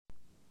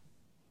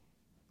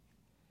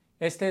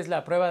Esta es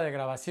la prueba de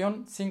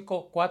grabación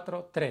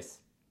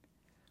 543.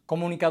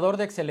 Comunicador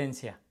de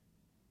excelencia.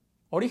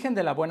 Origen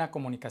de la buena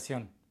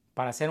comunicación.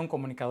 Para ser un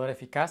comunicador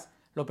eficaz,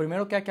 lo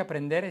primero que hay que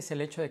aprender es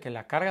el hecho de que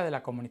la carga de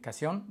la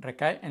comunicación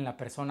recae en la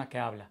persona que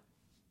habla.